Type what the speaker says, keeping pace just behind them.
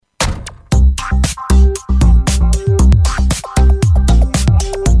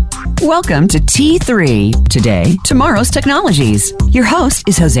Welcome to T3, Today, Tomorrow's Technologies. Your host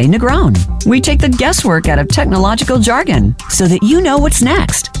is Jose Negron. We take the guesswork out of technological jargon so that you know what's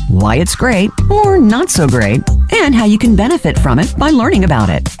next, why it's great or not so great, and how you can benefit from it by learning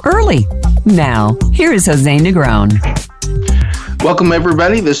about it early. Now, here is Jose Negron. Welcome,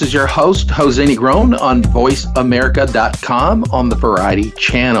 everybody. This is your host, Jose Negron, on VoiceAmerica.com on the Variety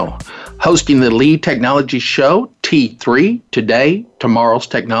Channel. Hosting the lead technology show, T3, Today, Tomorrow's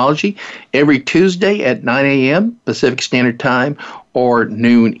Technology, every Tuesday at 9 a.m. Pacific Standard Time or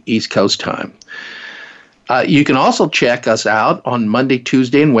noon East Coast Time. You can also check us out on Monday,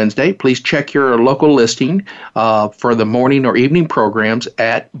 Tuesday, and Wednesday. Please check your local listing for the morning or evening programs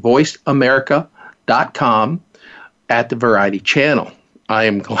at VoiceAmerica.com at the Variety Channel. I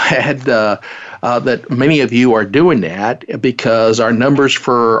am glad that many of you are doing that because our numbers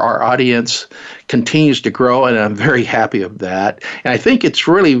for our audience continues to grow, and I'm very happy of that. And I think it's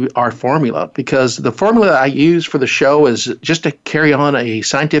really our formula, because the formula I use for the show is just to carry on a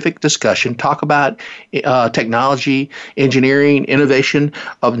scientific discussion, talk about technology, engineering, innovation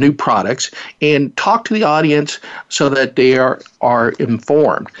of new products, and talk to the audience so that they are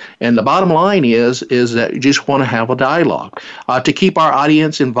informed. And the bottom line is that you just want to have a dialogue. To keep our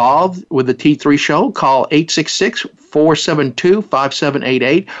audience involved with the T3 show, call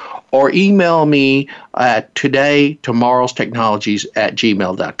 866-472-5788 or email me at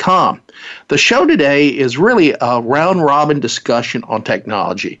todaytomorrowstechnologies@gmail.com. The show today is really a round-robin discussion on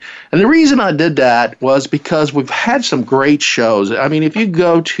technology. And the reason I did that was because we've had some great shows. I mean, if you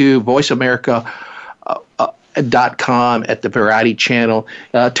go to VoiceAmerica.com at the Variety Channel,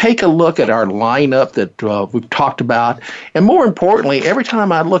 take a look at our lineup that we've talked about. And more importantly, every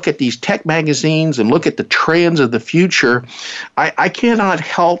time I look at these tech magazines and look at the trends of the future, I cannot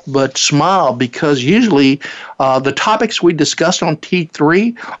help but smile, because usually the topics we discussed on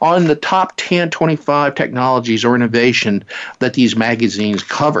T3 are in the top 10, 25 technologies or innovation that these magazines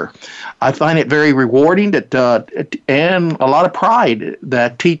cover. I find it very rewarding that and a lot of pride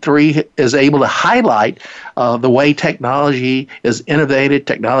that T3 is able to highlight the way technology is innovated,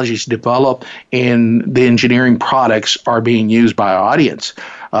 technology is developed, and the engineering products are being used by our audience.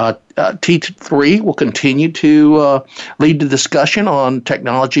 T3 will continue to lead the discussion on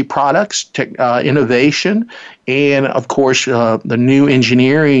technology products, innovation, and, of course, the new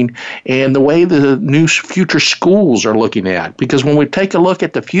engineering and the way the new future schools are looking at. Because when we take a look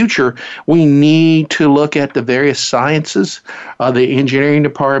at the future, we need to look at the various sciences, the engineering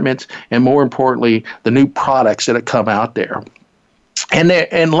departments, and, more importantly, the new products that have come out there.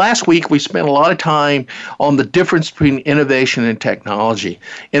 And last week, we spent a lot of time on the difference between innovation and technology.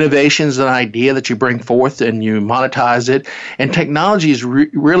 Innovation is an idea that you bring forth and you monetize it. And technology is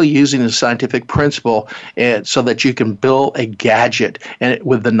really using the scientific principle so that you can build a gadget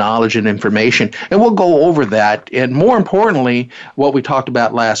with the knowledge and information. And we'll go over that. And more importantly, what we talked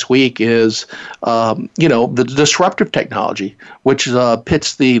about last week is, the disruptive technology, which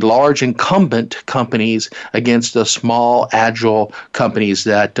pits the large incumbent companies against the small, agile companies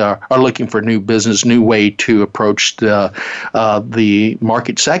that are looking for new business, new way to approach the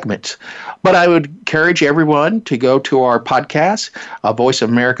market segments. But I would encourage everyone to go to our podcast,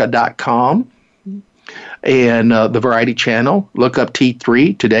 VoiceAmerica.com, and the Variety Channel. Look up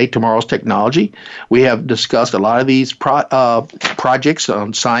T3, Today, Tomorrow's Technology. We have discussed a lot of these projects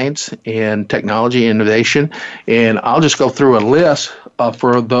on science and technology innovation, and I'll just go through a list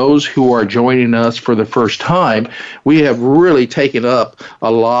for those who are joining us for the first time. We have really taken up a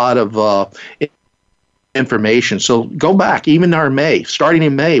lot of information. So go back, even our May. Starting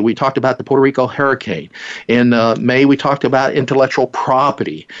in May, we talked about the Puerto Rico hurricane. In May, we talked about intellectual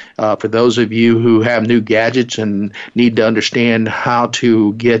property. For those of you who have new gadgets and need to understand how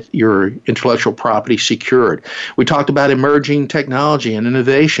to get your intellectual property secured. We talked about emerging technology and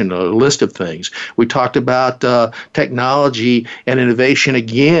innovation, a list of things. We talked about technology and innovation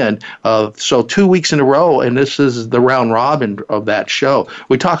again. So 2 weeks in a row, and this is the round robin of that show.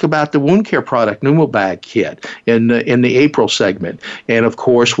 We talked about the wound care product, Pneumobag kit, in the April segment. And of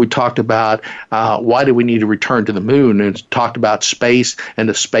course, we talked about why do we need to return to the moon, and talked about space and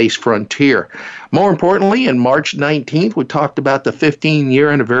the space frontier. More importantly, in March 19th, we talked about the 15-year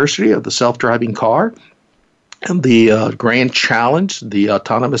anniversary of the self-driving car. And the Grand Challenge, the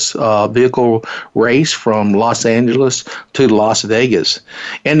autonomous vehicle race from Los Angeles to Las Vegas.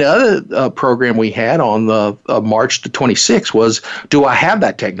 And the other program we had on March the 26th was, do I have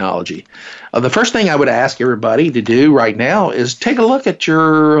that technology? The first thing I would ask everybody to do right now is take a look at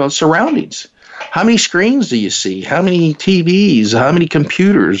your surroundings. How many screens do you see? How many TVs? How many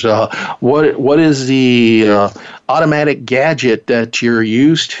computers? What is the automatic gadget that you're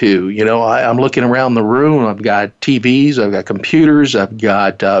used to. I'm looking around the room. I've got TVs, I've got computers, I've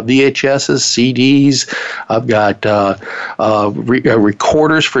got VHSs, CDs, I've got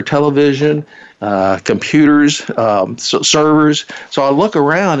recorders for television, computers, servers. So I look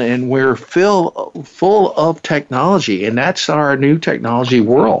around and we're full of technology, and that's our new technology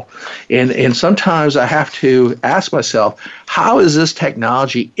world. And sometimes I have to ask myself, how is this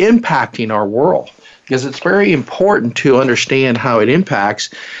technology impacting our world? Because it's very important to understand how it impacts.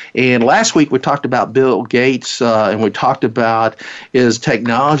 And last week we talked about Bill Gates, and we talked about is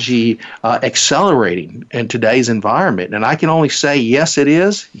technology accelerating in today's environment. And I can only say, yes, it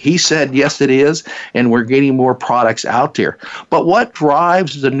is. He said, yes, it is. And we're getting more products out there. But what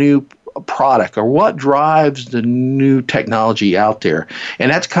drives the new product, or what drives the new technology out there?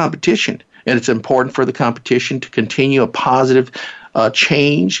 And that's competition. And it's important for the competition to continue a positive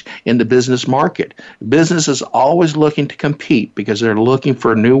change in the business market. Business is always looking to compete because they're looking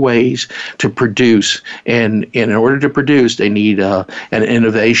for new ways to produce. And in order to produce, they need an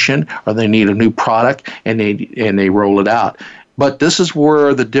innovation, or they need a new product, and they roll it out. But this is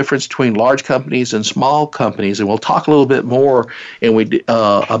where the difference between large companies and small companies, and we'll talk a little bit more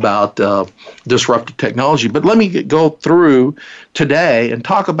about disruptive technology. But let me go through today and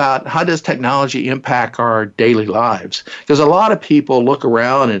talk about how does technology impact our daily lives. Because a lot of people look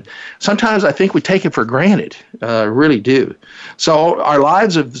around, and sometimes I think we take it for granted, really do. So our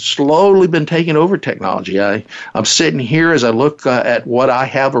lives have slowly been taken over technology. I'm sitting here as I look at what I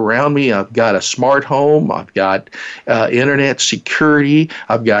have around me. I've got a smart home. I've got internet security.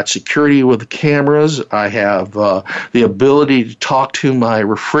 I've got security with the cameras. I have the ability to talk to my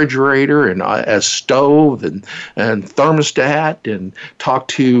refrigerator and a stove and thermostat, and talk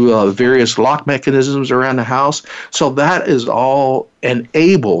to various lock mechanisms around the house. So that is all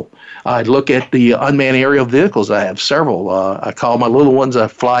enabled. I look at the unmanned aerial vehicles. I have several. I call my little ones, I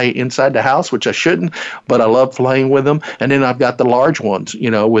fly inside the house, which I shouldn't, but I love playing with them. And then I've got the large ones,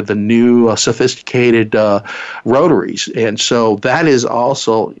 with the new sophisticated rotaries. And so that is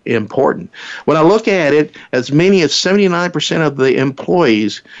also important. When I look at it, as many as 79% of the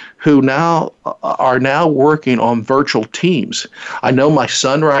employees who are now working on virtual teams. I know my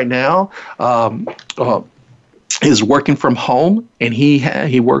son right now is working from home, and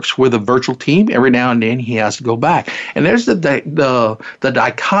he works with a virtual team. Every now and then he has to go back. And there's the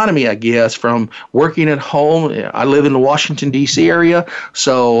dichotomy, I guess, from working at home. I live in the Washington, D.C. area,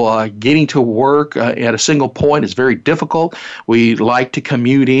 so getting to work at a single point is very difficult. We like to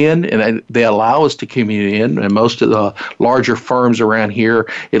commute in, and they allow us to commute in, and most of the larger firms around here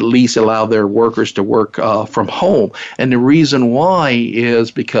at least allow their workers to work from home. And the reason why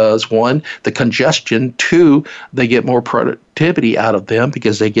is because, one, the congestion, two, they get more productivity out of them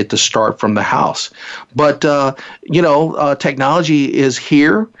because they get to start from the house. But, technology is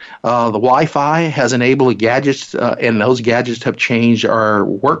here. The Wi-Fi has enabled gadgets, and those gadgets have changed our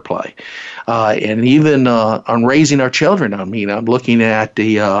workplace. And even on raising our children, I'm looking at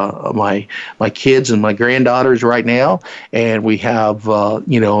my kids and my granddaughters right now, and we have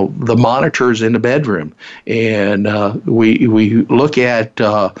the monitors in the bedroom, and we look at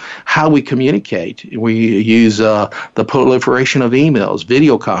how we communicate. We use the proliferation of emails,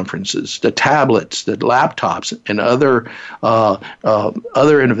 video conferences, the tablets, the laptops, and other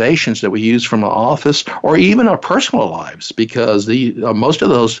innovations that we use from our office or even our personal lives, because most of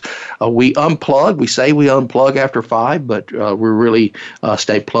those we unplug. We say we unplug after 5, but we really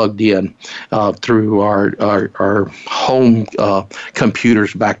stay plugged in through our home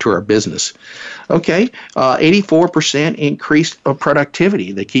computers back to our business. Okay, 84% increased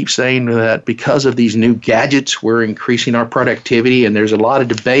productivity. They keep saying that because of these new gadgets, we're increasing our productivity, and there's a lot of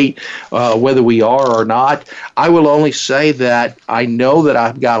debate whether we are or not. I will only say that I know that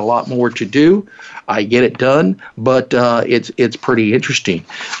I've got a lot more to do. I get it done, but it's pretty interesting.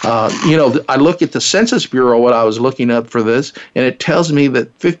 I look at the Census Bureau, what I was looking up for this, and it tells me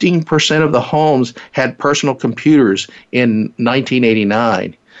that 15% of the homes had personal computers in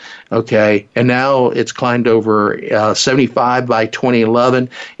 1989. Okay, and now it's climbed over 75 by 2011,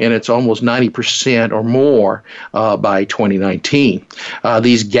 and it's almost 90% or more by 2019.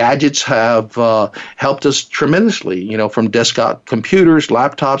 These gadgets have helped us tremendously, from desktop computers,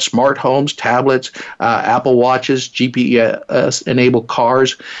 laptops, smart homes, tablets, Apple Watches, GPS-enabled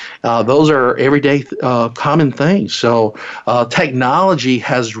cars. Those are everyday common things. So technology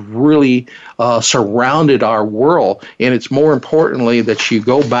has really surrounded our world, and it's more importantly that you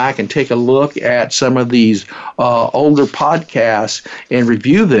go back and take a look at some of these older podcasts and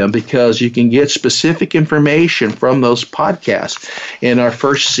review them, because you can get specific information from those podcasts. In our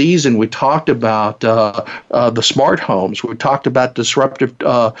first season, we talked about the smart homes. We talked about disruptive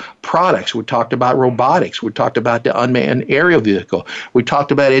products. We talked about robotics. We talked about the unmanned aerial vehicle. We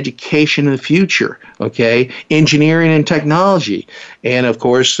talked about education in the future, okay, engineering and technology. And, of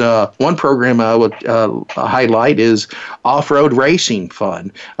course, one program I would highlight is Off-Road Racing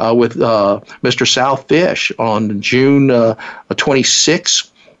Fun with Mr. Sal Fish on June 26th.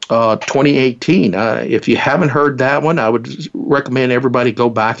 2018. If you haven't heard that one, I would recommend everybody go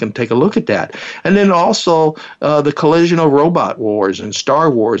back and take a look at that. And then also the collision of Robot Wars and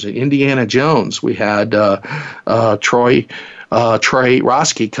Star Wars and Indiana Jones. We had Trey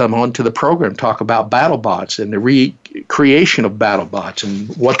Roski come on to the program, talk about BattleBots and the recreation of BattleBots and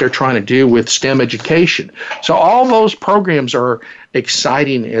what they're trying to do with STEM education. So all those programs are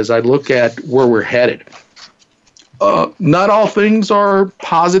exciting as I look at where we're headed. Not all things are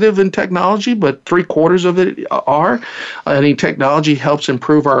positive in technology, but 3/4 of it are. I think technology helps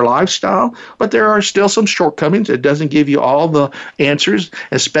improve our lifestyle, but there are still some shortcomings. It doesn't give you all the answers,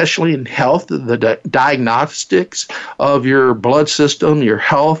 especially in health. The diagnostics of your blood system, your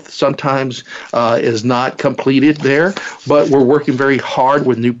health, sometimes is not completed there, but we're working very hard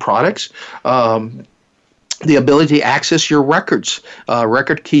with new products. The ability to access your records,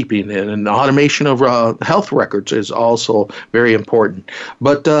 record keeping, and automation of health records is also very important.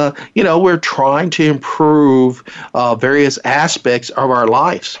 But, we're trying to improve various aspects of our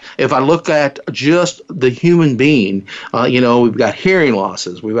lives. If I look at just the human being, we've got hearing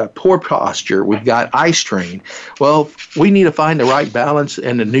losses, we've got poor posture, we've got eye strain. Well, we need to find the right balance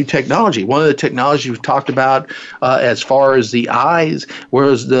and the new technology. One of the technologies we've talked about as far as the eyes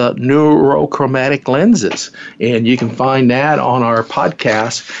was the neurochromatic lenses. And you can find that on our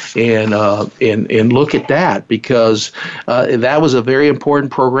podcast and look at that, because that was a very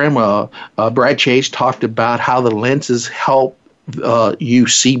important program. Brad Chase talked about how the lenses help you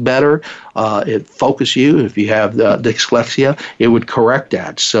see better. It focus you. If you have dyslexia, it would correct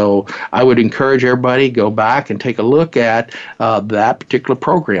that. So I would encourage everybody to go back and take a look at that particular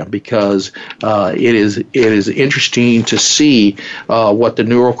program, because it is interesting to see what the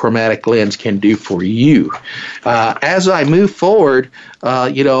neurochromatic lens can do for you. As I move forward,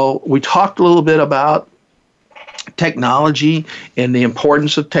 we talked a little bit about technology and the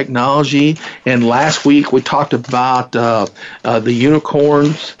importance of technology. And last week we talked about the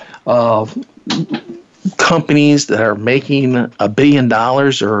unicorns, companies that are making $1 billion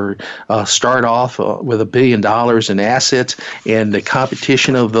or start off with $1 billion in assets, and the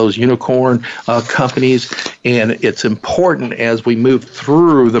competition of those unicorn companies. And it's important as we move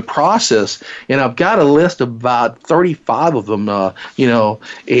through the process. And I've got a list of about 35 of them, and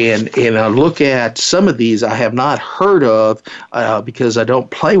I look at some of these I have not heard of because I don't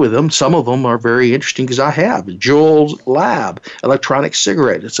play with them. Some of them are very interesting because I have. Juul Lab, electronic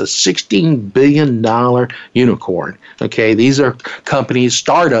cigarette. It's a $16 billion unicorn. Okay, these are companies,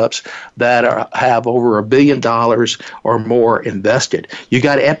 startups that have over $1 billion or more invested. You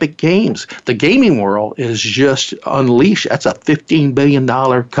got Epic Games. The gaming world is just unleashed. That's a $15 billion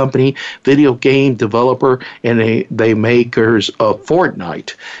company, video game developer, and they makers of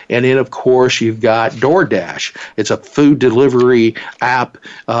Fortnite. And then, of course, you've got DoorDash. It's a food delivery app.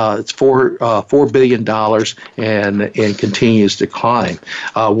 It's $4 billion and continues to climb.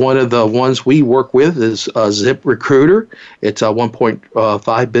 One of the ones we work with is ZipRecruiter. It's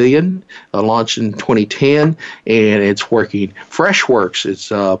 $1.5 billion, launched in 2010, and it's working. Freshworks, it's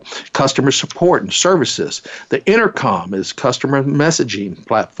customer support and services. The Intercom is customer messaging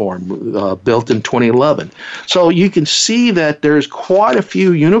platform built in 2011. So you can see that there's quite a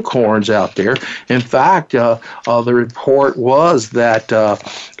few unicorns out there. In fact, the report was that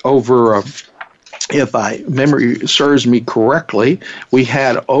over if my memory serves me correctly, we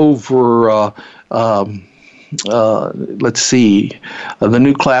had over let's see, the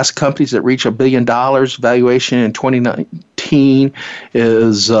new class companies that reach $1 billion valuation in 2019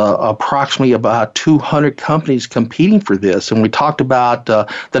 is approximately about 200 companies competing for this. And we talked about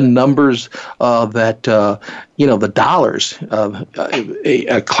the numbers that, the dollars.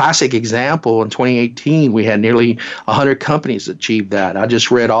 A classic example in 2018, we had nearly 100 companies achieve that. I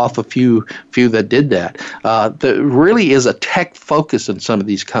just read off a few that did that. There really is a tech focus in some of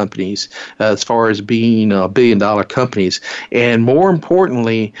these companies as far as being $1 billion companies. And more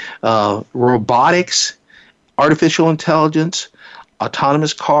importantly, robotics, artificial intelligence,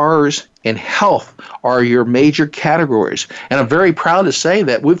 autonomous cars, and health are your major categories. And I'm very proud to say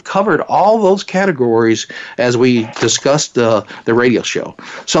that we've covered all those categories as we discussed the radio show.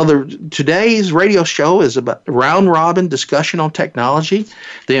 So today's radio show is about round-robin discussion on technology,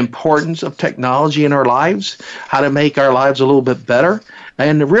 the importance of technology in our lives, how to make our lives a little bit better,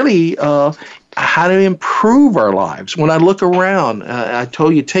 and really how to improve our lives. When I look around, I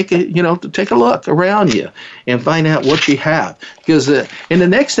told you take a look around you and find out what you have. Because in the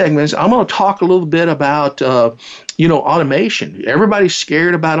next segment, I'm going to talk a little bit about automation. Everybody's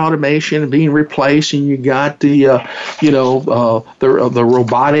scared about automation and being replaced, and you got the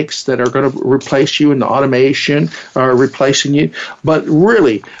robotics that are going to replace you, and the automation are replacing you. But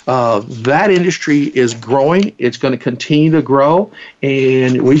really, that industry is growing. It's going to continue to grow,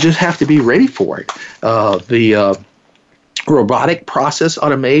 and we just have to be ready for it. The robotic process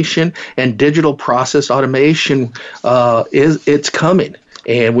automation and digital process automation it's coming.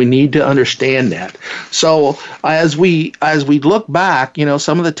 And we need to understand that. So as we look back,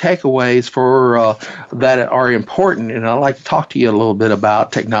 some of the takeaways for that are important, and I'd like to talk to you a little bit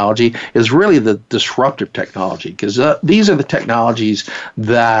about technology, is really the disruptive technology, because these are the technologies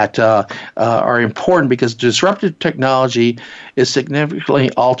that are important, because disruptive technology is significantly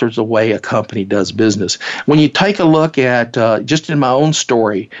alters the way a company does business. When you take a look at, just in my own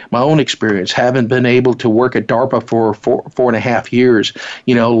story, my own experience, having been able to work at DARPA for 4.5 years,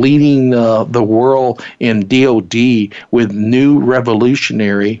 leading the world in DoD with new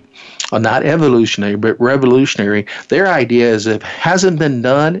revolutionary, not evolutionary, but revolutionary. Their idea is if it hasn't been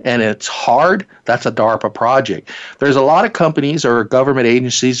done and it's hard, that's a DARPA project. There's a lot of companies or government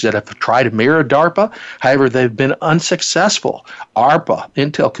agencies that have tried to mirror DARPA. However, they've been unsuccessful. ARPA,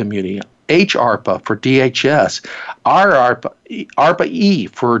 Intel Community, HARPA for DHS, ARPA-E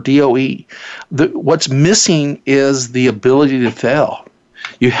for DOE. What's missing is the ability to fail.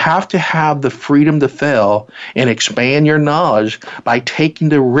 You have to have the freedom to fail and expand your knowledge by taking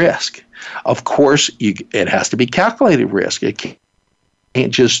the risk. Of course, it has to be calculated risk. It can't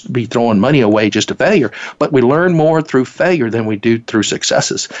just be throwing money away just to failure, but we learn more through failure than we do through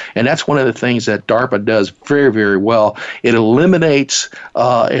successes. And that's one of the things that DARPA does very, very well. It eliminates,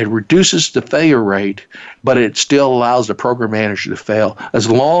 it reduces the failure rate, but it still allows the program manager to fail, as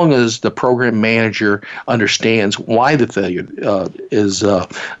long as the program manager understands why the failure is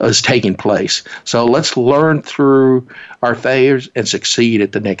taking place. So let's learn through our failures and succeed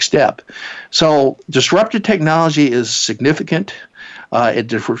at the next step. So disruptive technology is significant. It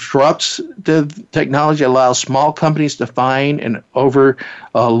disrupts the technology, allows small companies to find and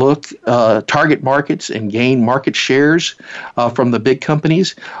overlook target markets and gain market shares from the big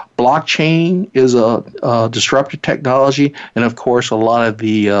companies. Blockchain is a disruptive technology, and of course, a lot of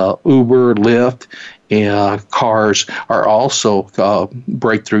the Uber, Lyft, cars are also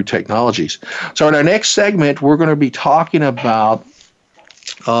breakthrough technologies. So in our next segment, we're going to be talking about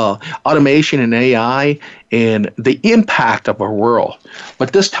automation and AI and the impact of our world.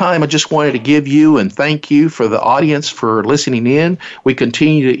 But this time I just wanted to give you and thank you for the audience for listening in. We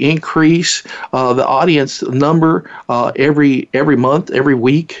continue to increase the audience number every month, every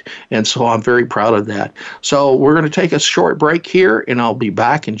week, and so I'm very proud of that. So we're going to take a short break here, and I'll be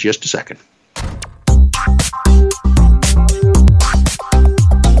back in just a second.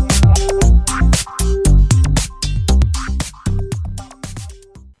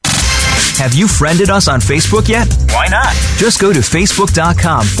 Have you friended us on Facebook yet? Why not? Just go to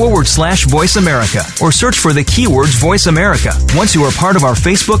facebook.com/Voice America or search for the keywords Voice America. Once you are part of our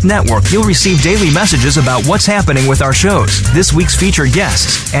Facebook network, you'll receive daily messages about what's happening with our shows, this week's featured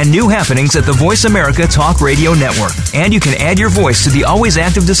guests, and new happenings at the Voice America Talk Radio Network. And you can add your voice to the always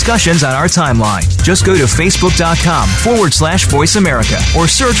active discussions on our timeline. Just go to facebook.com/Voice America or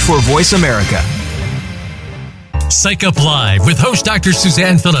search for Voice America. Psych Up Live with host Dr.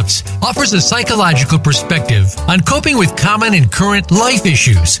 Suzanne Phillips offers a psychological perspective on coping with common and current life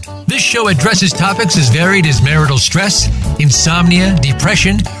issues. This show addresses topics as varied as marital stress, insomnia,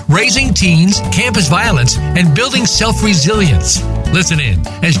 depression, raising teens, campus violence, and building self-resilience. Listen in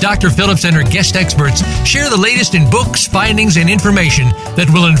as Dr. Phillips and her guest experts share the latest in books, findings, and information that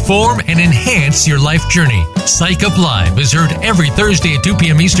will inform and enhance your life journey. Psych Up Live is heard every Thursday at 2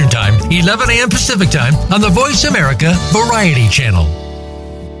 p.m. Eastern Time, 11 a.m. Pacific Time on the Voice America Variety Channel.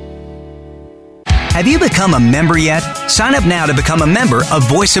 Have you become a member yet? Sign up now to become a member of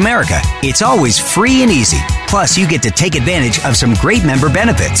Voice America. It's always free and easy. Plus, you get to take advantage of some great member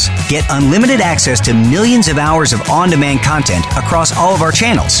benefits. Get unlimited access to millions of hours of on-demand content across all of our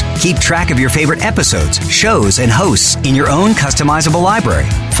channels. Keep track of your favorite episodes, shows, and hosts in your own customizable library.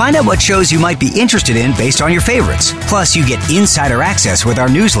 Find out what shows you might be interested in based on your favorites. Plus, you get insider access with our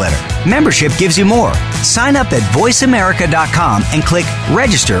newsletter. Membership gives you more. Sign up at voiceamerica.com and click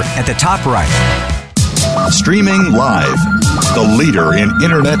register at the top right. Streaming live, the leader in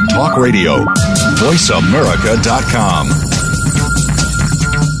Internet talk radio, voiceamerica.com.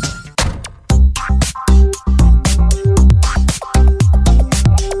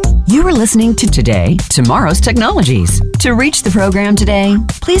 You are listening to Today, Tomorrow's Technologies. To reach the program today,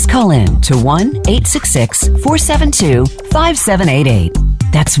 please call in to 1-866-472-5788.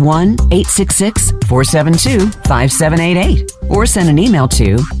 That's 1-866-472-5788. Or send an email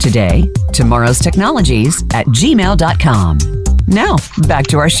to today, tomorrow's technologies @gmail.com. Now, back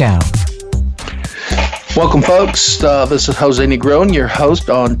to our show. Welcome, folks. This is Jose Negron, your host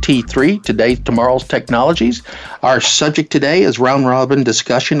on T3, Today, Tomorrow's Technologies. Our subject today is round-robin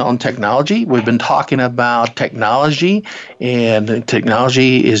discussion on technology. We've been talking about technology, and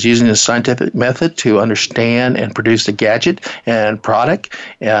technology is using a scientific method to understand and produce a gadget and product,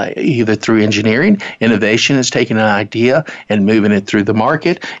 either through engineering. Innovation is taking an idea and moving it through the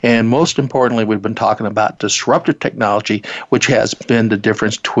market. And most importantly, we've been talking about disruptive technology, which has been the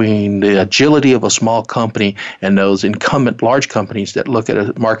difference between the agility of a small company and those incumbent large companies that look at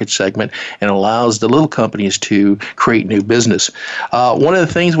a market segment and allows the little companies to create new business. One of the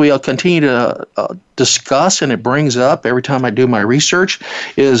things we'll continue to discuss, and it brings up every time I do my research,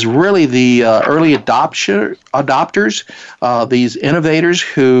 is really the early adopters, these innovators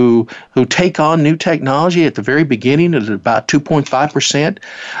who take on new technology at the very beginning at about 2.5%.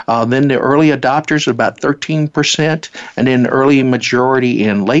 Then the early adopters at about 13%, and then early majority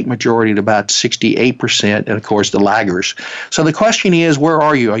and late majority at about 68%, and of course the laggers. So the question is, where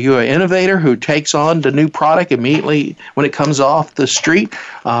are you? Are you an innovator who takes on the new product immediately when it comes off the street?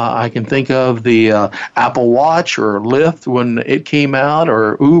 I can think of the Apple Watch or Lyft when it came out,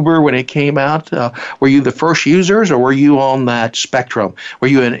 or Uber when it came out. Were you the first users, or were you on that spectrum? Were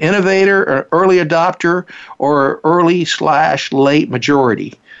you an innovator, an early adopter, or early/late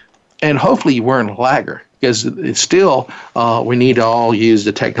majority? And hopefully you weren't a lagger, because it's still, we need to all use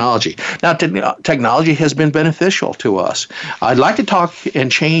the technology. Now, technology has been beneficial to us. I'd like to talk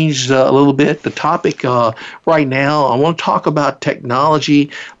and change a little bit the topic right now. I want to talk about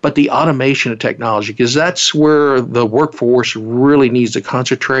technology, but the automation of technology, because that's where the workforce really needs to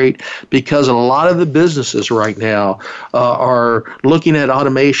concentrate, because a lot of the businesses right now are looking at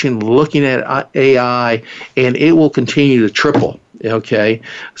automation, looking at AI, and it will continue to triple. Okay,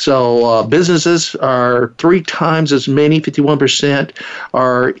 so businesses are 3 times as many, 51%,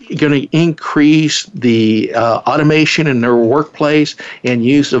 are going to increase the automation in their workplace and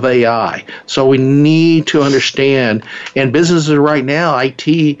use of AI. So we need to understand, and businesses right now,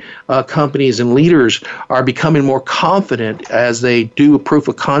 IT companies and leaders are becoming more confident as they do a proof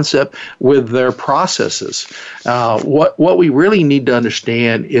of concept with their processes. What we really need to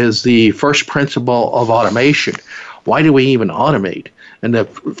understand is the first principle of automation. Why do we even automate? And the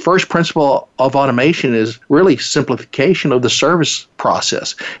first principle of automation is really simplification of the service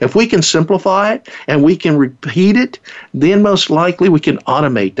process. If we can simplify it and we can repeat it, then most likely we can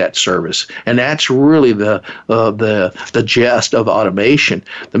automate that service. And that's really the gist of automation.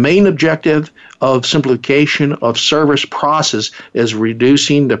 The main objective of simplification of service process is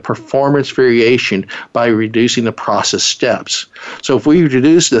reducing the performance variation by reducing the process steps. So if we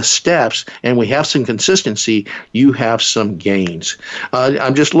reduce the steps and we have some consistency, you have some gains.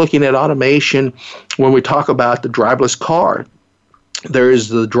 I'm just looking at automation when we talk about the driverless car. There is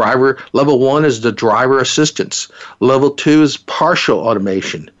the driver. Level 1 is the driver assistance. Level 2 is partial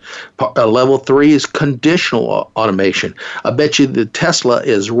automation. Level 3 is conditional automation. I bet you the Tesla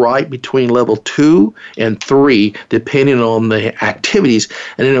is right between level 2 and 3, depending on the activities.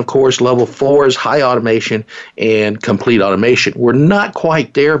 And then, of course, level 4 is high automation and complete automation. We're not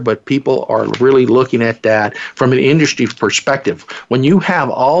quite there, but people are really looking at that from an industry perspective. When you have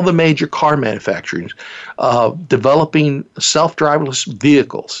all the major car manufacturers developing self-driverless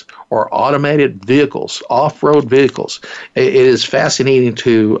vehicles or automated vehicles, off-road vehicles, it is fascinating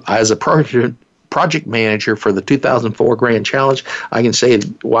to, as a project manager for the 2004 Grand Challenge, I can say,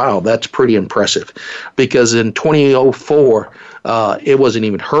 wow, that's pretty impressive. Because in 2004, it wasn't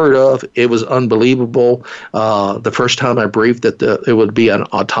even heard of. It was unbelievable. The first time I briefed that it would be an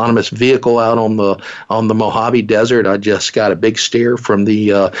autonomous vehicle out on the Mojave Desert, I just got a big stare from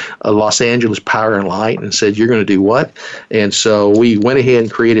the Los Angeles Power and Light and said, "You're going to do what?" And so we went ahead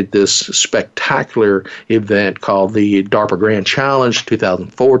and created this spectacular event called the DARPA Grand Challenge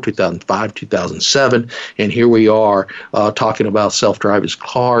 2004, 2005, 2007. And here we are talking about self-driving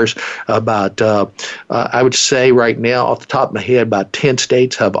cars. About, I would say right now, off the top of my head, about 10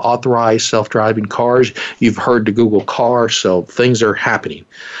 states have authorized self-driving cars. You've heard the Google car, so things are happening.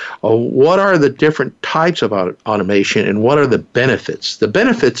 What are the different types of automation, and what are the benefits? The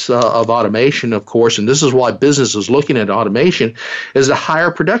benefits of automation, of course, and this is why business is looking at automation, is a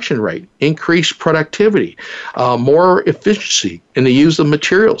higher production rate, increased productivity, more efficiency in the use of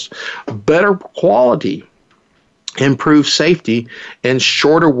materials, better quality, improved safety, and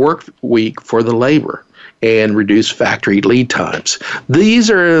shorter work week for the labor, and reduce factory lead times.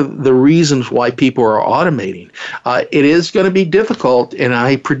 These are the reasons why people are automating. It is going to be difficult, and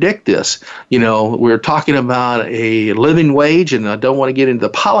I predict this. We're talking about a living wage, and I don't want to get into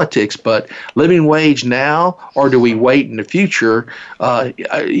the politics, but living wage now, or do we wait in the future?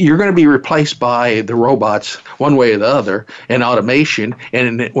 You're going to be replaced by the robots one way or the other, and automation.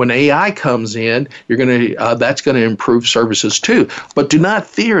 And when AI comes in, that's going to improve services too. But do not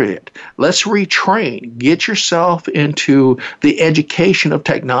fear it. Let's retrain. Get yourself into the education of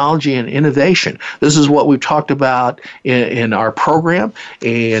technology and innovation. This is what we've talked about in our program.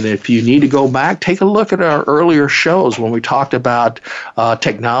 And if you need to go back, take a look at our earlier shows when we talked about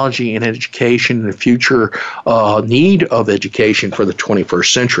technology and education and the future need of education for the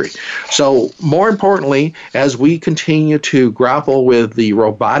 21st century. So more importantly, as we continue to grapple with the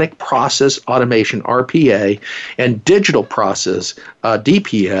robotic process automation, RPA, and digital process,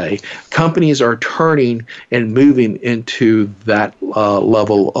 DPA, companies are turning and moving into that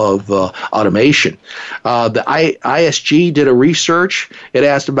level of automation. The ISG did a research. It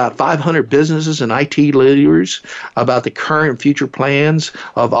asked about 500 businesses and IT leaders about the current and future plans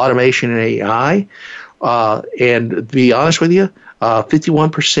of automation and AI. And to be honest with you,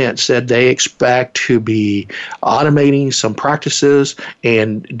 51% said they expect to be automating some practices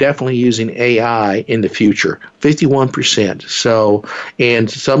and definitely using AI in the future. 51%. So,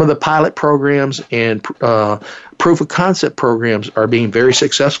 and some of the pilot programs and proof of concept programs are being very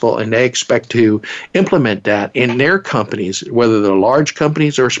successful, and they expect to implement that in their companies, whether they're large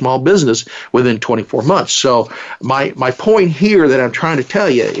companies or small business, within 24 months. So my point here that I'm trying to tell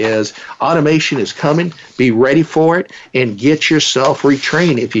you is automation is coming. Be ready for it and get yourself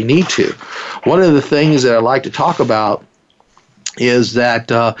retrained if you need to. One of the things that I like to talk about is that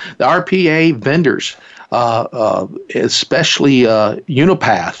the RPA vendors, especially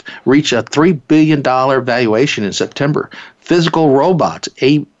Unipath, reached a $3 billion valuation in September. Physical robots,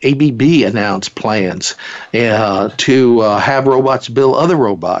 ABB announced plans to have robots build other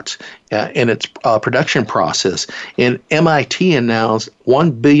robots in its production process. And MIT announced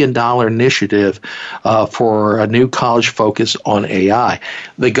 $1 billion initiative for a new college focus on AI.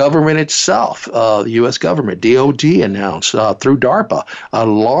 The government itself, the U.S. government, DOD, announced through DARPA a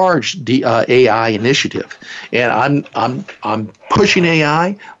large AI initiative. And I'm pushing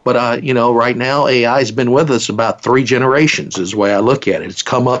AI, but right now AI has been with us about 3 generations is the way I look at it. It's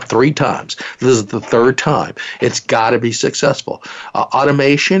come up 3 times. This is the 3rd time. It's got to be successful.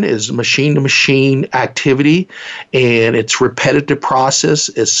 Automation is machine-to-machine activity, and it's repetitive process,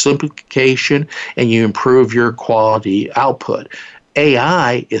 it's simplification, and you improve your quality output.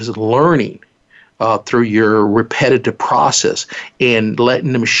 AI is learning through your repetitive process and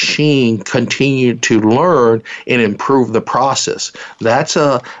letting the machine continue to learn and improve the process. That's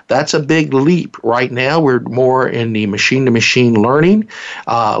a big leap. Right now, we're more in the machine-to-machine learning,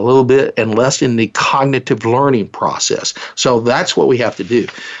 a little bit, and less in the cognitive learning process. So that's what we have to do.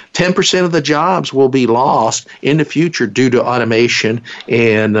 10% of the jobs will be lost in the future due to automation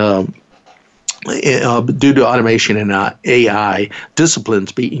and AI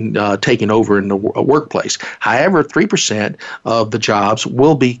disciplines being taken over in the workplace. However, 3% of the jobs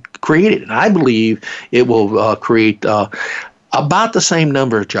will be created, and I believe it will create About the same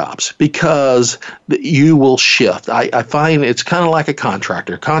number of jobs, because you will shift. I find it's kind of like a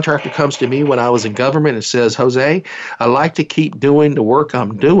contractor. A contractor comes to me when I was in government and says, Jose, I like to keep doing the work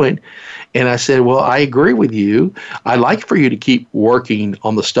I'm doing. And I said, well, I agree with you. I like for you to keep working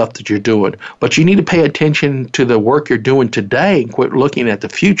on the stuff that you're doing, but you need to pay attention to the work you're doing today and quit looking at the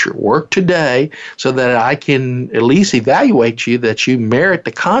future. Work today so that I can at least evaluate you that you merit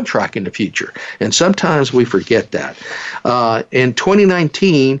the contract in the future. And sometimes we forget that. In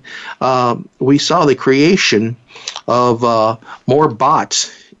 2019, we saw the creation of more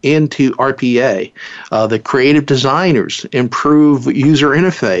bots into RPA. The creative designers improve user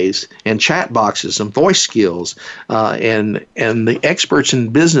interface and chat boxes and voice skills, and the experts in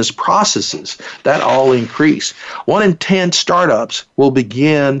business processes, that all increase. 1 in 10 startups will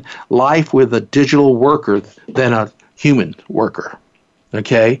begin life with a digital worker than a human worker.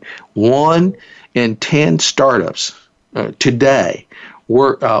 Okay? 1 in 10 startups today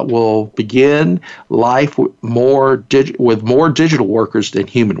will begin life with more digital workers than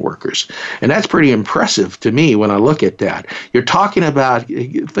human workers. And that's pretty impressive to me when I look at that. You're talking about,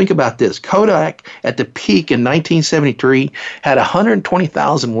 think about this, Kodak at the peak in 1973 had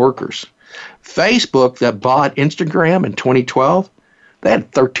 120,000 workers. Facebook that bought Instagram in 2012, they had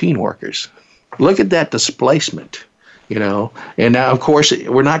 13 workers. Look at that displacement. And now, of course,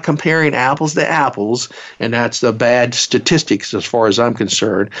 we're not comparing apples to apples, and that's the bad statistics as far as I'm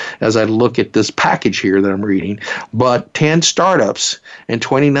concerned as I look at this package here that I'm reading. But 10 startups in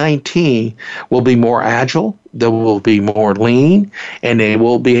 2019 will be more agile, they will be more lean, and they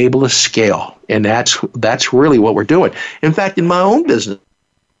will be able to scale. And that's really what we're doing. In fact, in my own business,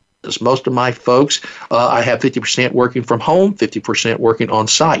 most of my folks, I have 50% working from home, 50% working on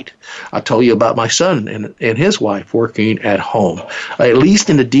site. I told you about my son and his wife working at home. At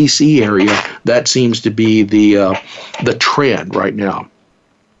least in the D.C. area, that seems to be the trend right now.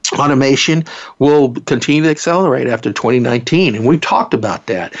 Automation will continue to accelerate after 2019, and we've talked about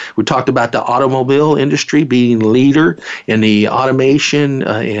that. We talked about the automobile industry being leader in the automation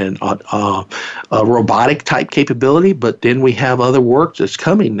and robotic type capability, but then we have other work that's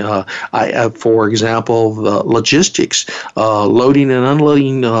coming. For example, the logistics, loading and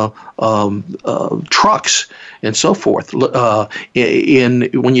unloading trucks and so forth.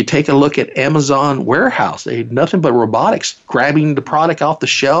 When you take a look at Amazon warehouse, they had nothing but robotics, grabbing the product off the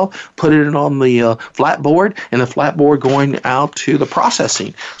shelf, putting it on the flatboard, and the flatboard going out to the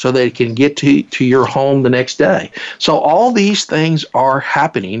processing so that it can get to your home the next day. So all these things are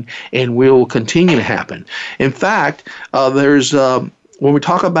happening and will continue to happen. In fact, there's when we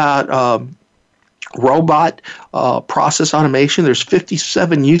talk about robot process automation, there's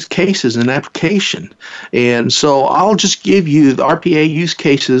 57 use cases in application. And so I'll just give you the RPA use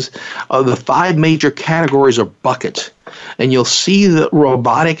cases of the 5 major categories or buckets. And you'll see the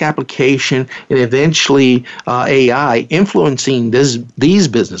robotic application and eventually AI influencing these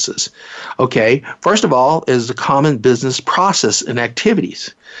businesses. Okay, first of all is the common business process and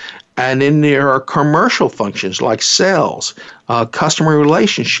activities. And then there are commercial functions like sales, customer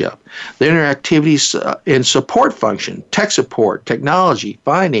relationship. Then there are activities in support function, tech support, technology,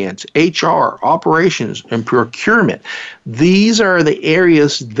 finance, HR, operations, and procurement. These are the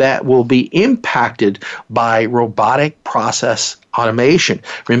areas that will be impacted by robotic process automation.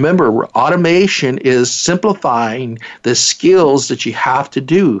 Remember, automation is simplifying the skills that you have to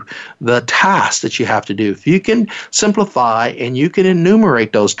do, the tasks that you have to do. If you can simplify and you can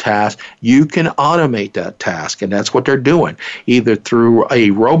enumerate those tasks, you can automate that task. And that's what they're doing, either through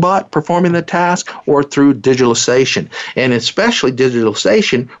a robot performing the task or through digitalization. And especially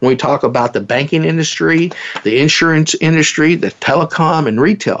digitalization, when we talk about the banking industry, the insurance industry, the telecom, and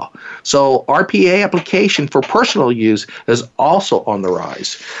retail. So RPA application for personal use is also on the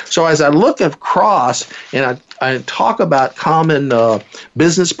rise. So as I look across and I talk about common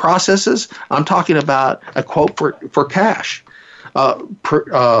business processes, I'm talking about a quote for cash.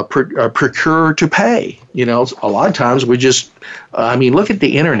 Procure to pay. A lot of times we just, look at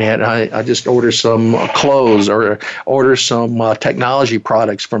the internet. I just order some clothes or order some technology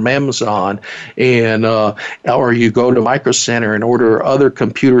products from Amazon, and or you go to Micro Center and order other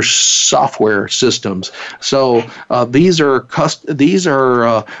computer software systems. So these are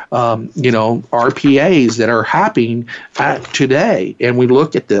RPAs that are happening today, and we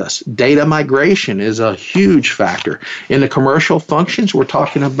look at this. Data migration is a huge factor in the commercial functions. We're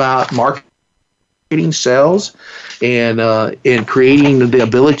talking about marketing, sales, and creating the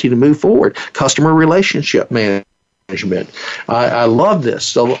ability to move forward. Customer relationship management. management. I love this.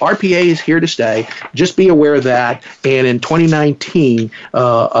 So RPA is here to stay. Just be aware of that. And in 2019,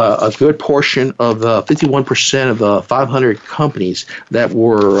 a good portion of the 51% of the 500 companies that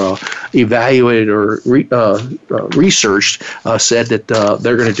were evaluated or researched said that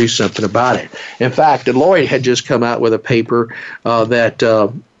they're going to do something about it. In fact, Deloitte had just come out with a paper that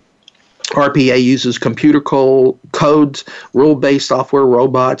RPA uses computer codes, rule-based software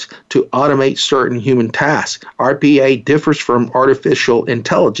robots to automate certain human tasks. RPA differs from artificial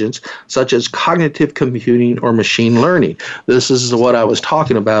intelligence, such as cognitive computing or machine learning. This is what I was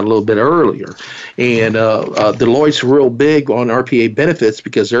talking about a little bit earlier. And Deloitte's real big on RPA benefits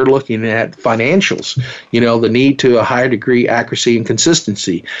because they're looking at financials, the need to a higher degree accuracy and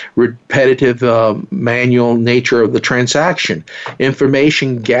consistency, repetitive manual nature of the transaction,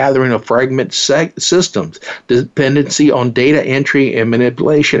 information gathering of fragment systems, dependency on data entry and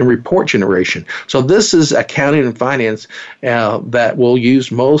manipulation and report generation. So this is accounting and finance that we'll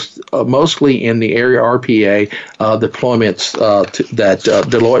use mostly in the area RPA deployments that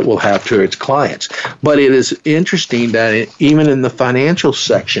Deloitte will have to its clients. But it is interesting that even in the financial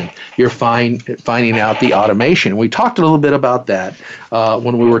section, you're finding out the automation. We talked a little bit about that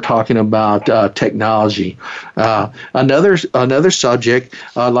when we were talking about technology. Another subject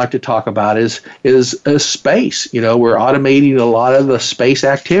I'd like to talk about is space. We're automating a lot of the space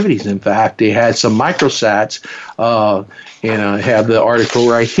activities. In fact, they had some microsats, and I have the article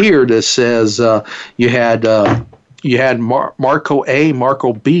right here that says you had Marco A,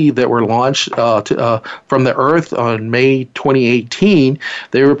 Marco B that were launched from the Earth on May 2018.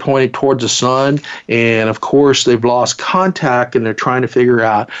 They were pointed towards the sun, and of course they've lost contact, and they're trying to figure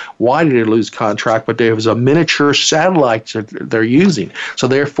out why did they lose contact. But there was a miniature satellite that they're using. So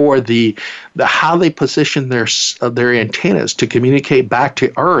therefore, the how they position their antennas to communicate back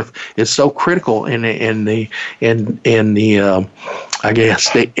to Earth is so critical in the I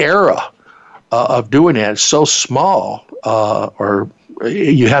guess the era of doing that. It's so small, or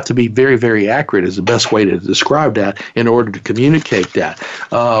you have to be very, very accurate is the best way to describe that in order to communicate that.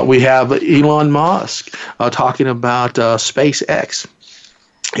 We have Elon Musk talking about SpaceX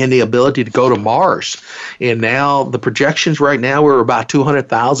and the ability to go to Mars. And now the projections right now are about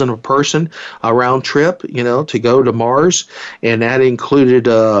 200,000 a person round trip, to go to Mars. And that included,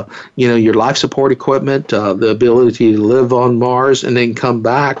 your life support equipment, the ability to live on Mars and then come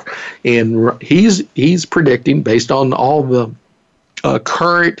back. And he's predicting, based on all the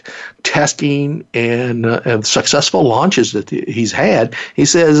current testing and successful launches that he's had, he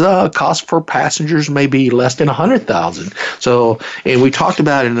says cost for passengers may be less than 100,000. So, and we talked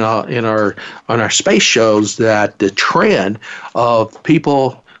about on our space shows that the trend of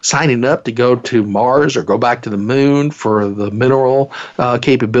people signing up to go to Mars or go back to the moon for the mineral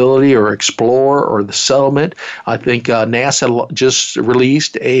capability or explore or the settlement. I think NASA just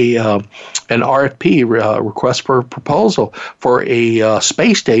released an RFP, request for proposal, for a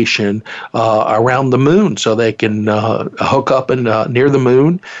space station around the moon, so they can hook up and near the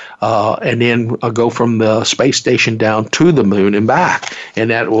moon and then go from the space station down to the moon and back,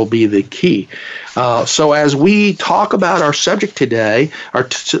 and that will be the key. So as we talk about our subject today,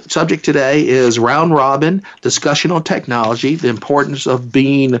 subject today is round robin discussion on technology, the importance of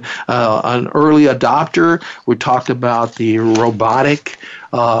being an early adopter. We talked about the robotic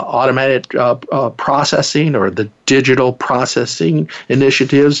automated processing or the digital processing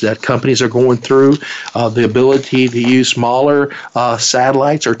initiatives that companies are going through, the ability to use smaller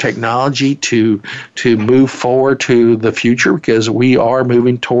satellites or technology to move forward to the future, because we are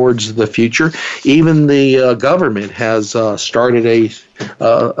moving towards the future. Even the government has started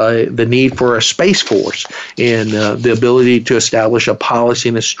the need for a space force and the ability to establish a policy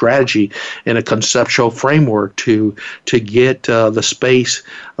and a strategy and a conceptual framework to get the space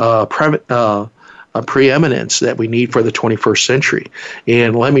preeminence that we need for the 21st century.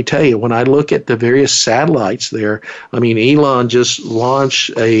 And let me tell you, when I look at the various satellites there, I mean, Elon just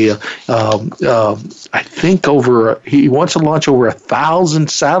launched he wants to launch over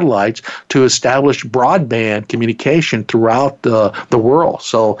 1,000 satellites to establish broadband communication throughout the world.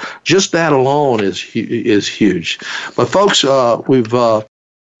 So just that alone is huge. But folks, we've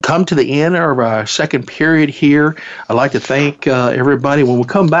come to the end of our second period here. I'd like to thank everybody. When we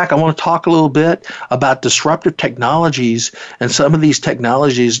come back, I want to talk a little bit about disruptive technologies and some of these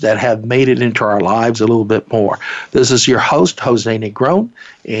technologies that have made it into our lives a little bit more. This is your host, Jose Negron,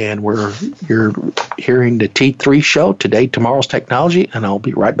 and you're hearing the T3 show, Today, Tomorrow's Technology, and I'll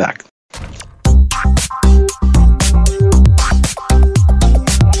be right back.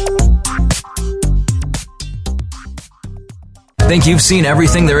 Think you've seen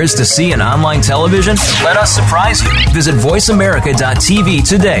everything there is to see in online television? Let us surprise you. Visit voiceamerica.tv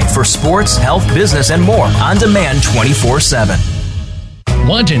today for sports, health, business, and more on demand 24/7.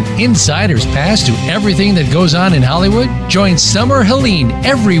 Want an insider's pass to everything that goes on in Hollywood? Join Summer Helene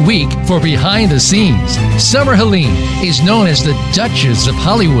every week for Behind the Scenes. Summer Helene is known as the Duchess of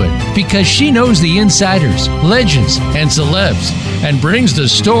Hollywood because she knows the insiders, legends, and celebs and brings the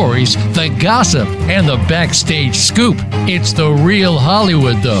stories, the gossip, and the backstage scoop. It's the real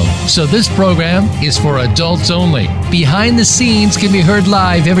Hollywood, though, so this program is for adults only. Behind the Scenes can be heard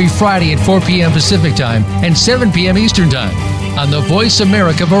live every Friday at 4 p.m. Pacific Time and 7 p.m. Eastern Time on the Voice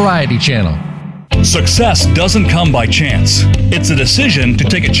America Variety Channel. Success doesn't come by chance. It's a decision to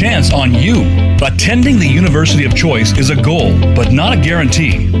take a chance on you. Attending the university of choice is a goal, but not a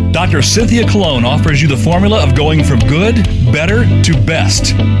guarantee. Dr. Cynthia Colon offers you the formula of going from good, better, to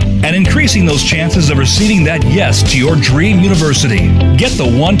best, and increasing those chances of receiving that yes to your dream university. Get the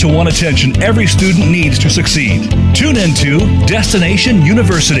one-to-one attention every student needs to succeed. Tune into Destination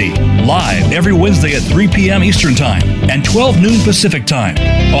University, live every Wednesday at 3 p.m. Eastern Time and 12 noon Pacific Time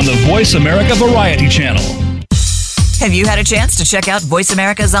on the Voice America Variety Channel. Have you had a chance to check out Voice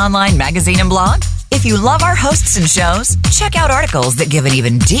America's online magazine and blog? If you love our hosts and shows, check out articles that give an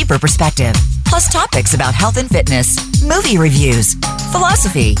even deeper perspective, plus topics about health and fitness, movie reviews,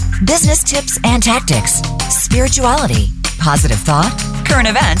 philosophy, business tips and tactics, spirituality, positive thought, current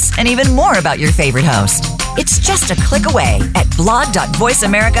events, and even more about your favorite host. It's just a click away at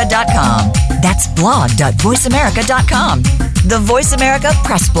blog.voiceamerica.com. That's blog.voiceamerica.com. The Voice America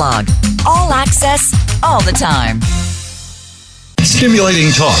Press Blog. All access, all the time.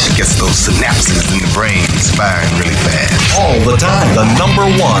 Stimulating talk gets those synapses in the brain firing really fast. all the time. The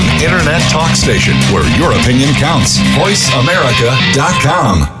 #1 internet talk station where your opinion counts.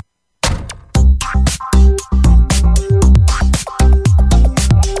 VoiceAmerica.com.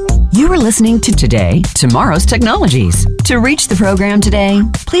 You are listening to Today, Tomorrow's Technologies. To reach the program today,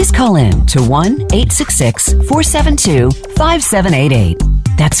 please call in to 1-866-472-5788.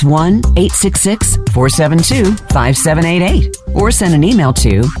 That's 1-866-472-5788. Or send an email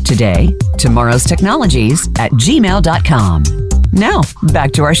to today, tomorrow's technologies @gmail.com. Now,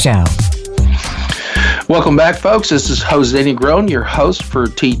 back to our show. Welcome back, folks. This is Jose Negron, your host for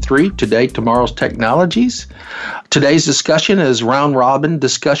T3, Today, Tomorrow's Technologies. Today's discussion is round robin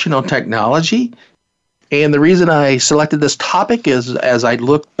discussion on technology. And the reason I selected this topic is as I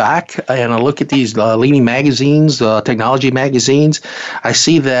look back and I look at these leading magazines, technology magazines, I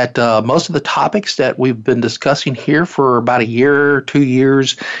see that most of the topics that we've been discussing here for about a year or 2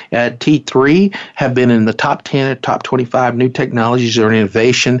 years at T3 have been in the top 10 or top 25 new technologies or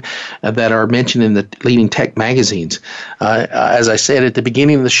innovation that are mentioned in the leading tech magazines. As I said at the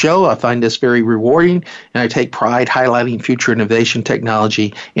beginning of the show, I find this very rewarding, and I take pride highlighting future innovation,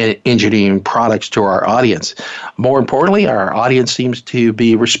 technology, and engineering products to our audience. More importantly, our audience seems to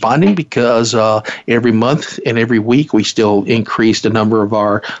be responding because every month and every week we still increase the number of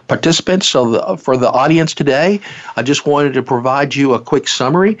our participants. So for the audience today, I just wanted to provide you a quick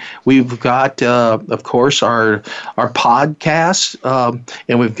summary. We've got, of course, our podcasts,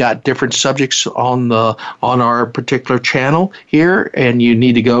 and we've got different subjects on our particular channel here. And you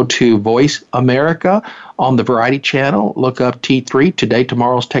need to go to Voice America on the Variety Channel, look up T3, Today,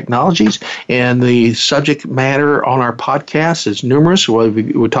 Tomorrow's Technologies, and the subject matter on our podcast is numerous.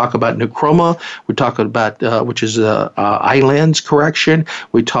 We talk about Nuchroma, we talk about, which is eye lens correction,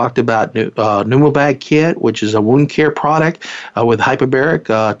 we talked about Pneumobag Kit, which is a wound care product with hyperbaric,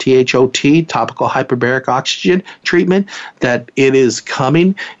 THOT, topical hyperbaric oxygen treatment, that it is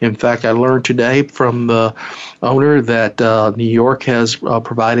coming. In fact, I learned today from the owner that New York has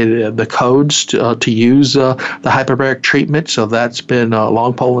provided the codes to use the hyperbaric treatment, so that's been a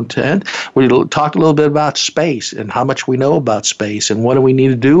long pole in tent. We talked a little bit about space and how much we know about space and what do we need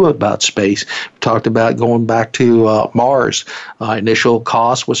to do about space. We talked about going back to Mars. Initial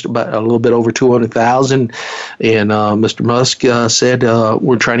cost was about a little bit over $200,000, and Mr. Musk said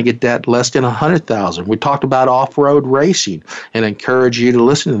we're trying to get that less than $100,000. We talked about off-road racing and encourage you to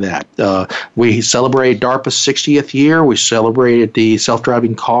listen to that. We celebrated DARPA's 60th year. We celebrated the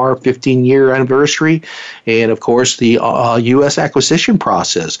self-driving car 15-year anniversary. And, of course, the U.S. acquisition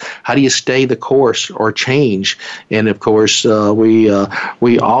process. How do you stay the course or change? And, of course, we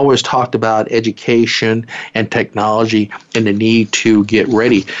always talked about education and technology and the need to get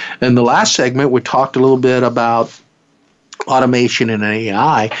ready. In the last segment, we talked a little bit about automation and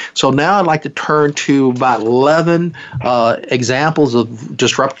AI. So now I'd like to turn to about 11 examples of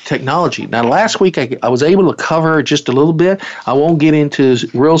disruptive technology. Now, last week I was able to cover just a little bit. I won't get into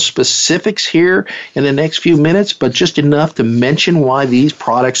real specifics here in the next few minutes, but just enough to mention why these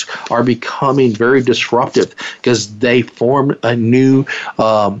products are becoming very disruptive, because they form a new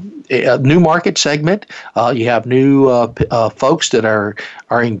market segment. You have new folks that are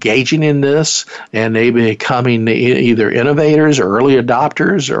engaging in this, and they becoming either innovators or early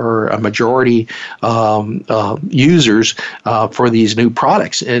adopters or a majority users for these new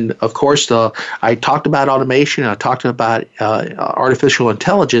products. And of course, I talked about automation, I talked about artificial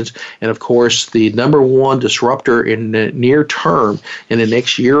intelligence, and of course, the number one disruptor in the near term, in the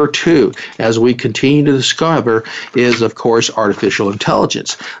next year or two, as we continue to discover, is of course artificial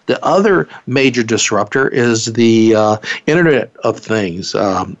intelligence. The other major disruptor is the Internet of Things,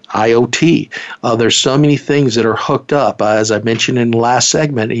 IoT. There's so many things that are hooked up. As I mentioned in the last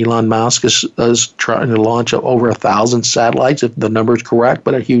segment, Elon Musk is trying to launch over 1,000 satellites, if the number is correct,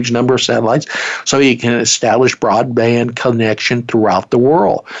 but a huge number of satellites, so he can establish broadband connection throughout the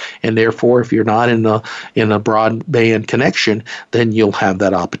world. And therefore, if you're not in a broadband connection, then you'll have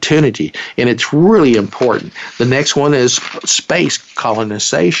that opportunity. And it's really important. The next one is space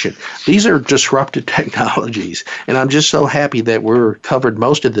colonization. These are disruptive technologies, and I'm just so happy that we're covered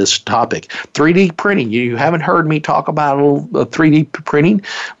most of this topic. 3D printing. You haven't heard me talk about 3D printing,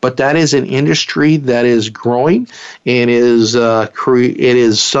 but that is an industry that is growing and it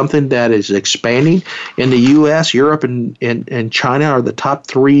is something that is expanding. In the U.S., Europe, and China are the top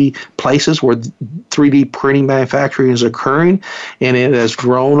three places where 3D printing manufacturing is occurring, and it has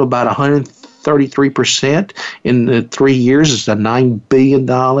grown about 133% in the 3 years. It's a $9 billion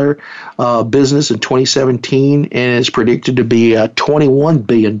business in 2017, and it's predicted to be $21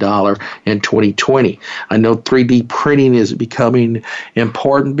 billion in 2020. I know 3D printing is becoming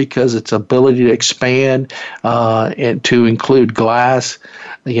important because its ability to expand and to include glass,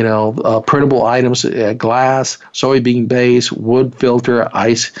 printable items, glass, soybean base, wood filter,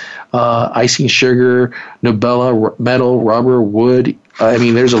 icing sugar, Nubella, metal, rubber, wood.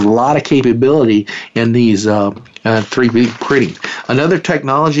 There's a lot of capability in these 3D printing. Another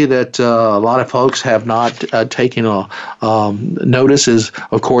technology that a lot of folks have not taken notice is,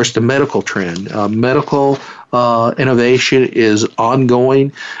 of course, the medical trend. Medical innovation is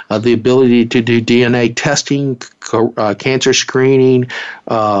ongoing. The ability to do DNA testing, cancer screening,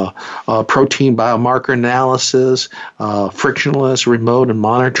 protein biomarker analysis, frictionless remote and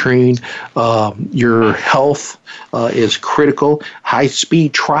monitoring your health is critical.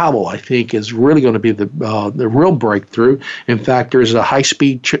 High-speed travel, I think, is really going to be the real breakthrough. In fact, there's a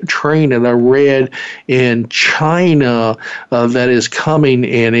high-speed train that I read in China that is coming,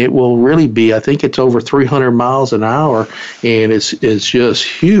 and it will really be, I think it's over 300 miles an hour, and it's just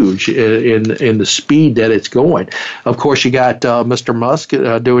huge in the speed that it's going. Of course, you got Mr. Musk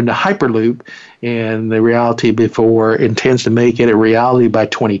doing the Hyperloop, and the reality before intends to make it a reality by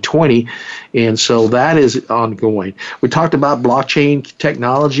 2020, and so that is ongoing. We talked about blockchain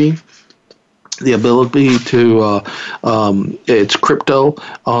technology, the ability to it's crypto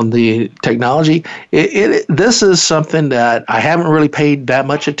on the technology. This is something that I haven't really paid that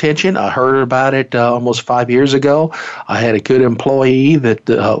much attention. I heard about it almost 5 years ago. I had a good employee that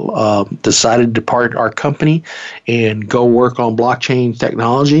decided to depart our company and go work on blockchain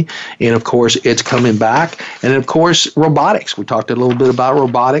technology. And of course, it's coming back. And of course, robotics. We talked a little bit about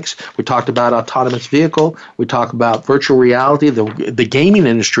robotics. We talked about autonomous vehicle. We talked about virtual reality. The gaming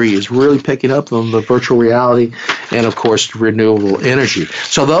industry is really picking up on the virtual reality, and of course renewable energy.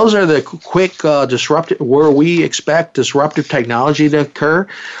 So those are the quick disruptive, where we expect disruptive technology to occur.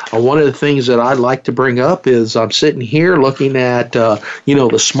 One of the things that I'd like to bring up is I'm sitting here looking at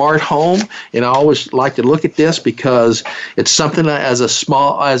the smart home, and I always like to look at this because it's something that as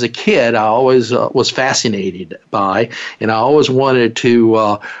a kid I always was fascinated by, and I always wanted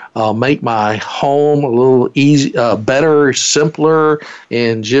to make my home a little easy, better, simpler,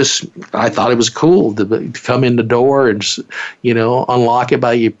 and just I thought it was cool to come in the door and unlock it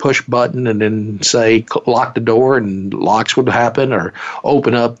by you push button and then say lock the door, and locks would happen, or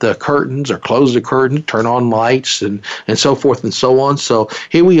open up the curtains or close the curtain, turn on lights, and so forth and so on. So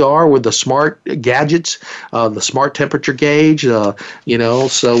here we are with the smart gadgets, the smart temperature gauge. So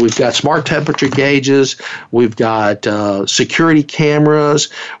we've got smart temperature gauges, we've got security cameras.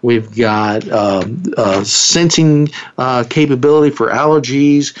 We've got sensing capability for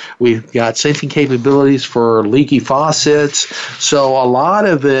allergies. We've got sensing capabilities for leaky faucets. So a lot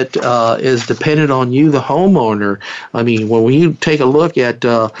of it is dependent on you, the homeowner. I mean, when you take a look at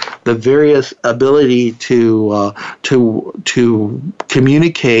the various ability to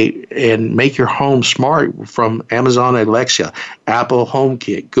communicate and make your home smart from Amazon Alexa, Apple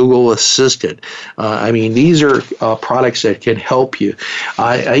HomeKit, Google Assistant. I mean, these are products that can help you.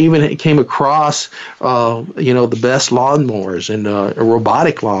 I even came across, the best lawnmowers and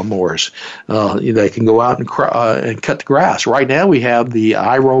robotic lawnmowers that can go out and cut the grass. Right now, we have the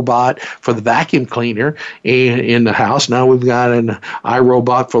iRobot for the vacuum cleaner in the house. Now we've got an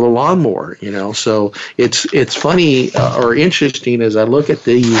iRobot for the lawnmower. So it's funny or interesting as I look at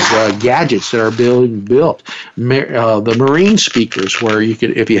these gadgets that are being built. The marine speakers, where you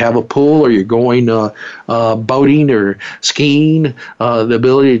could, if you have a pool or you're going boating or skiing, the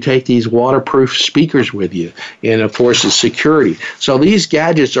ability to take these waterproof speakers with you, and of course the security. So these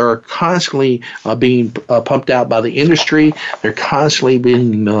gadgets are constantly being pumped out by the industry. They're constantly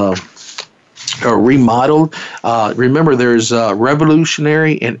being remodeled. Remember, there's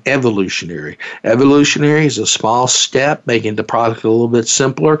revolutionary and evolutionary. Evolutionary is a small step, making the product a little bit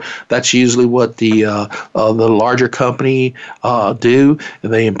simpler. That's usually what the larger company do.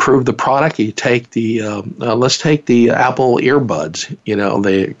 They improve the product. You take the let's take the Apple earbuds.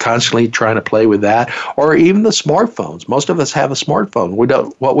 They're constantly trying to play with that, or even the smartphones. Most of us have a smartphone.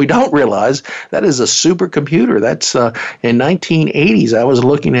 What we don't realize, that is a supercomputer. That's in 1980s. I was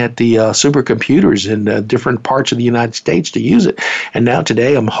looking at the supercomputers in different parts of the United States to use it. And now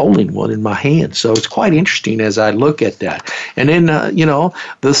today I'm holding one in my hand. So it's quite interesting as I look at that. And then,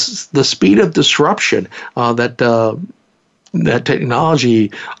 the speed of disruption that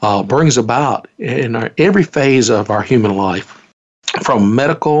technology brings about in every phase of our human life. From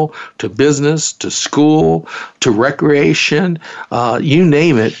medical to business to school to recreation, you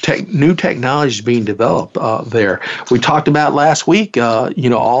name it, new technology is being developed there. We talked about last week,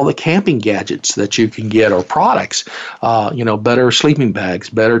 all the camping gadgets that you can get, or products, better sleeping bags,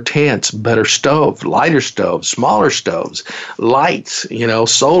 better tents, better stove, lighter stoves, smaller stoves, lights,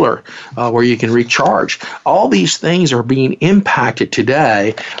 solar, where you can recharge. All these things are being impacted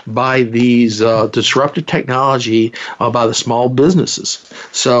today by these disruptive technology by the small businesses.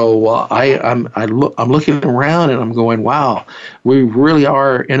 So I'm looking around and I'm going, wow, we really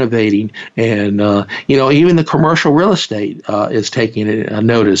are innovating, and even the commercial real estate is taking a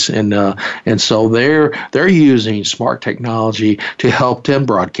notice, and so they're using smart technology to help them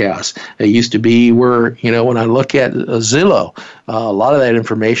broadcast. It used to be where when I look at Zillow, a lot of that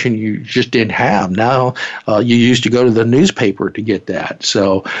information you just didn't have. Now you used to go to the newspaper to get that.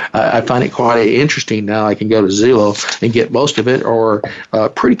 So I find it quite interesting. Now I can go to Zillow and get most of it, or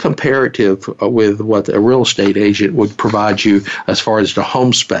pretty comparative with what a real estate agent would provide you as far as the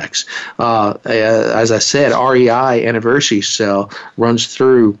home specs. As I said, REI Anniversary Sale runs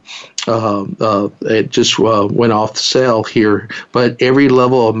through. It just went off the sale here, but every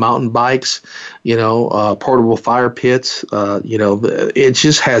level of mountain bikes, portable fire pits, it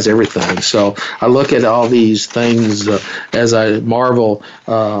just has everything. So I look at all these things as I marvel,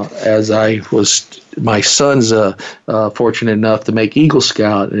 as I was. My son's fortunate enough to make Eagle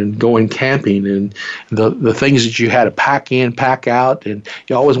Scout and going camping, and the things that you had to pack in, pack out, and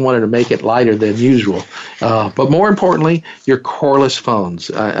you always wanted to make it lighter than usual. But more importantly, your cordless phones,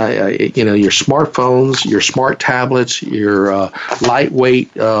 your smartphones, your smart tablets, your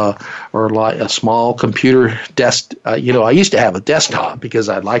lightweight or a small computer desk. I used to have a desktop because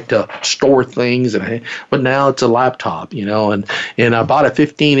I'd like to store things, but now it's a laptop. And I bought a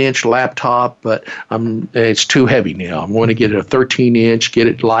 15-inch laptop, but it's too heavy now. I'm going to get it a 13-inch, get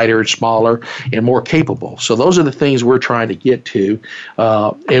it lighter and smaller and more capable. So those are the things we're trying to get to,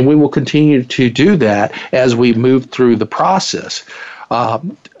 and we will continue to do that as we move through the process.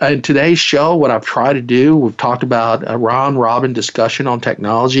 In today's show, what I've tried to do, we've talked about a round-robin discussion on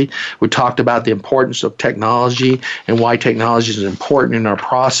technology. We talked about the importance of technology and why technology is important in our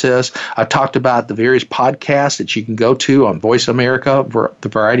process. I talked about the various podcasts that you can go to on Voice America, the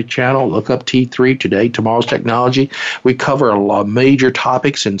Variety Channel. Look up T3, Today, Tomorrow's Technology. We cover a lot of major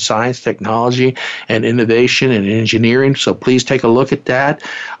topics in science, technology, and innovation and engineering, so please take a look at that.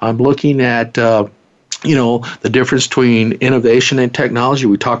 I'm looking at the difference between innovation and technology.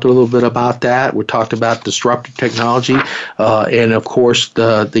 We talked a little bit about that. We talked about disruptive technology, and of course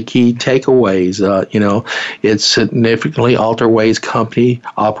the key takeaways. It significantly alters ways companies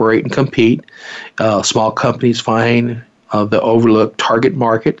operate and compete. Small companies find the overlooked target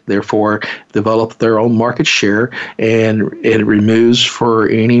market, therefore develop their own market share, and it removes for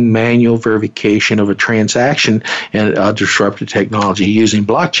any manual verification of a transaction and disruptive technology using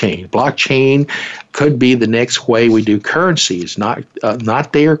blockchain. Blockchain could be the next way we do currencies. Not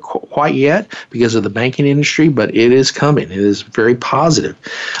there quite yet because of the banking industry, but it is coming. It is very positive.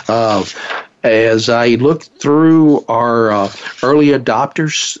 As I look through our early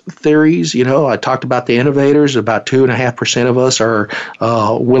adopters theories, I talked about the innovators. About 2.5% of us are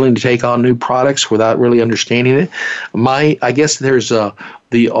willing to take on new products without really understanding it. I guess there's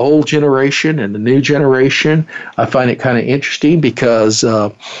the old generation and the new generation. I find it kind of interesting because I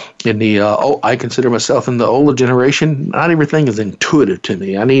consider myself in the older generation. Not everything is intuitive to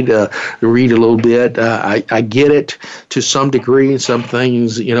me. I need to read a little bit. I get it to some degree. Some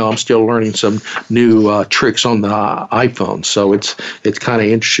things, I'm still learning some new tricks on the iPhone. So it's kind of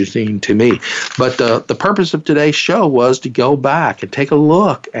interesting to me. But the purpose of today's show was to go back and take a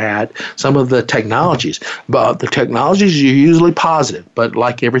look at some of the technologies. But the technologies are usually positive, but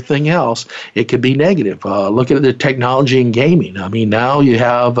like everything else, it could be negative. Look at the technology in gaming. I mean, now you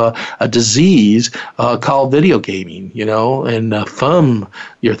have a disease called video gaming, and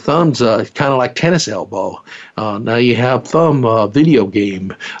your thumb's kind of like tennis elbow. Now you have thumb video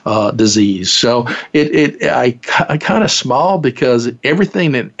game disease. So I kind of small because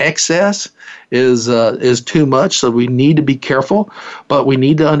everything in excess is too much. So we need to be careful, but we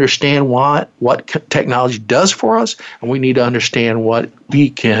need to understand what technology does for us, and we need to understand what we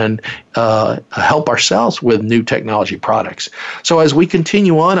can help ourselves with new technology products. So as we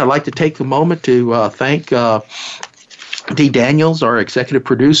continue on, I'd like to take a moment to thank Dee Daniels, our executive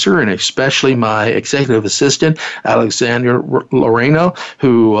producer, and especially my executive assistant, Alexander Loreno,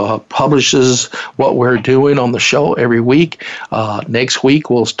 who publishes what we're doing on the show every week. Next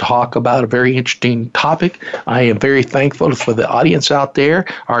week, we'll talk about a very interesting topic. I am very thankful for the audience out there.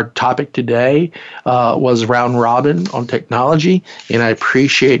 Our topic today was round robin on technology, and I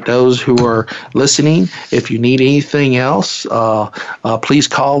appreciate those who are listening. If you need anything else, please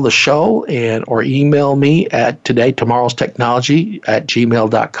call the show or email me at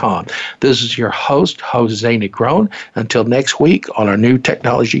tomorrowstechnology@gmail.com. This is your host, Jose Negron. Until next week on our new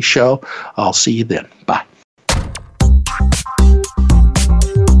technology show, I'll see you then. Bye.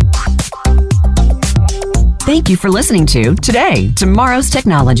 Thank you for listening to Today, Tomorrow's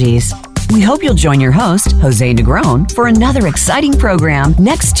Technologies. We hope you'll join your host, Jose Negron, for another exciting program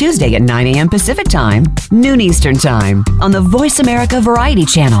next Tuesday at 9 a.m. Pacific Time, noon Eastern Time, on the Voice America Variety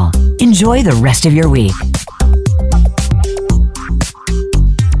Channel. Enjoy the rest of your week.